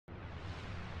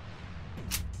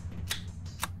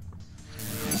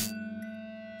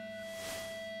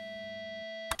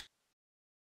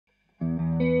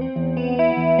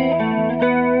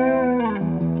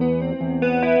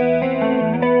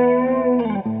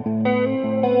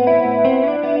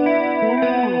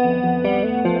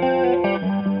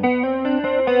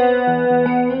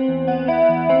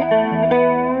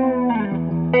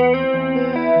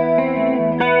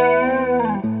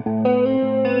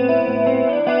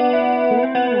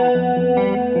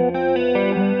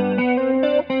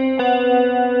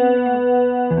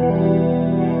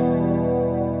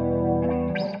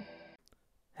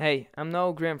Hey, I'm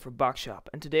Noah Grimm for Bax-shop,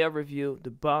 and today I'll review the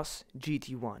Boss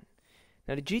GT-1.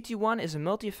 Now the GT-1 is a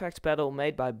multi-effects pedal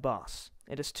made by Boss.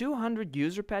 It has 200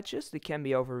 user patches that can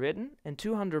be overridden and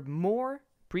 200 more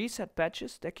preset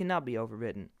patches that cannot be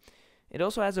overridden. It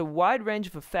also has a wide range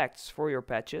of effects for your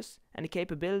patches and the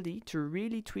capability to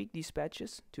really tweak these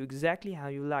patches to exactly how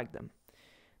you like them.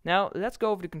 Now let's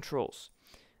go over the controls.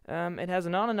 It has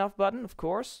an on and off button, of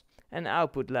course, and an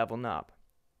output level knob.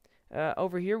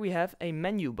 Over here we have a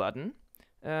menu button,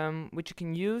 which you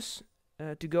can use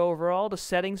to go over all the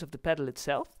settings of the pedal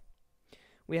itself.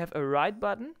 We have a write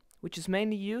button, which is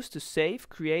mainly used to save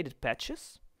created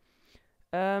patches.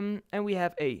 And we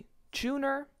have a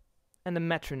tuner and a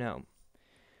metronome.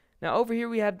 Now over here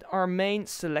we have our main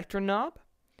selector knob.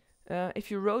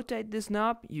 If you rotate this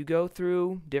knob, you go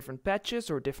through different patches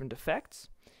or different effects.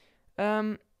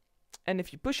 And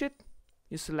if you push it,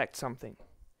 you select something.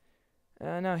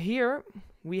 Now here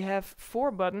we have 4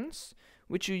 buttons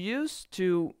which you use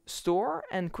to store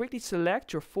and quickly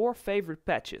select your 4 favorite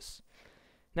patches.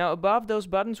 Now above those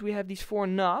buttons we have these 4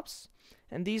 knobs,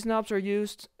 and these knobs are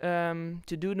used to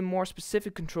do the more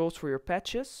specific controls for your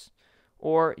patches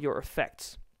or your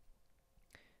effects.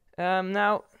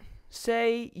 Now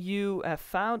say you have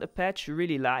found a patch you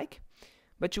really like,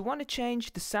 but you want to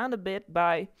change the sound a bit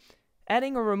by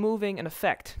adding or removing an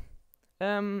effect.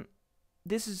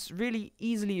 This is really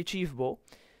easily achievable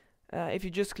if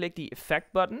you just click the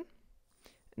effect button.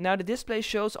 Now the display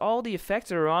shows all the effects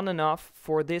that are on and off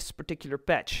for this particular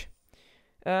patch.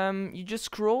 You just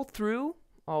scroll through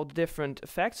all the different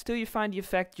effects till you find the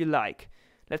effect you like.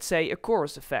 Let's say a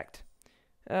chorus effect.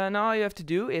 Now all you have to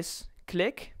do is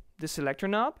click the selector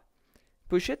knob,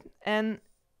 push it, and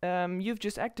you've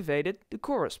just activated the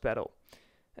chorus pedal.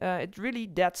 It's really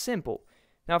that simple.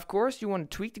 Now of course you want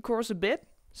to tweak the chorus a bit,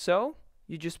 so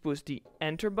you just push the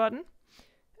enter button,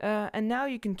 and now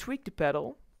you can tweak the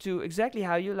pedal to exactly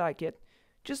how you like it,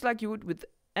 just like you would with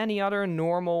any other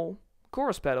normal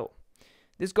chorus pedal.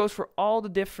 This goes for all the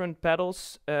different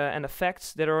pedals and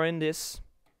effects that are in this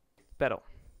pedal.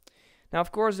 Now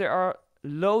of course there are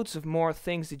loads of more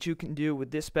things that you can do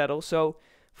with this pedal, so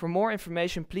for more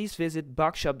information please visit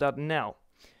baxshop.nl.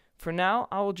 For now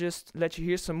I will just let you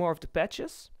hear some more of the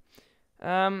patches.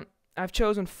 I've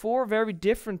chosen 4 very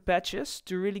different patches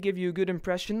to really give you a good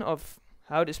impression of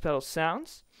how this pedal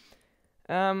sounds.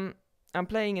 I'm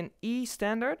playing an E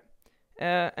standard,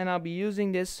 and I'll be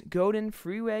using this Godin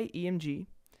Freeway EMG,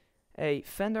 a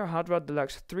Fender Hot Rod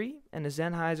Deluxe 3 and a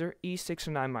Sennheiser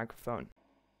E609 microphone.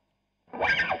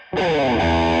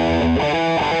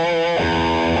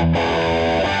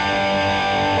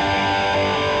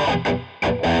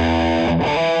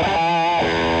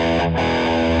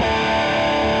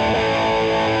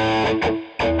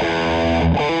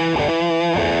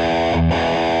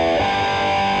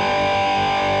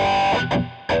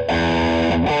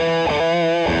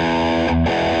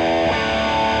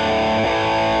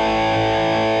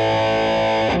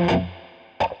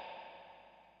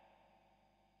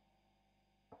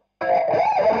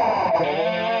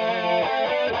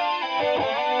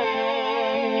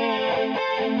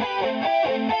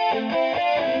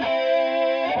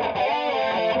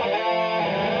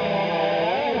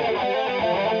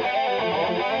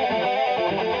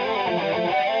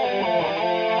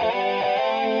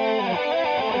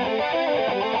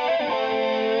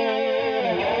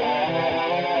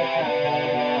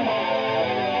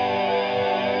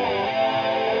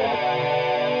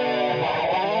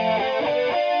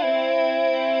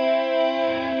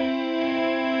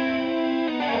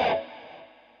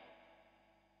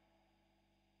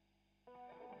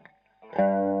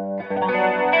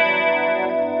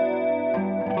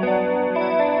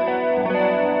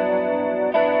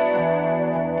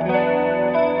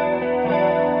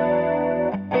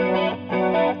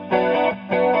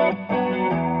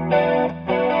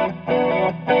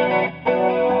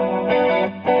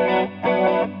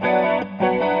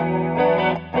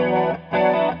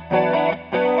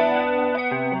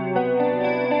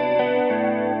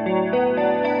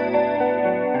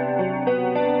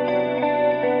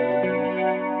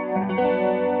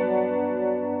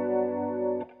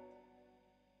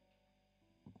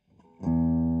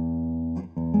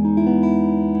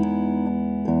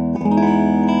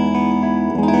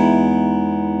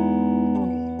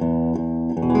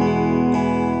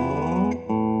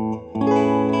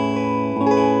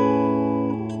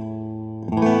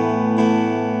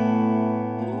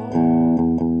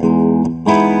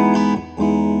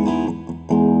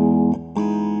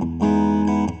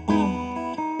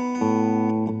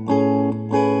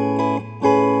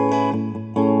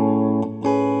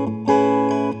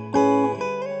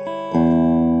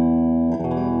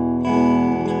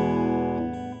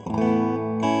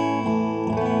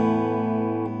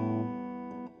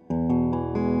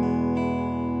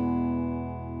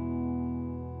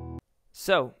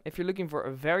 So, if you're looking for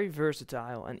a very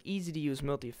versatile and easy to use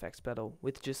multi-effects pedal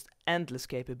with just endless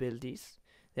capabilities,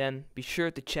 then be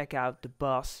sure to check out the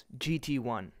Boss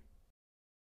GT-1.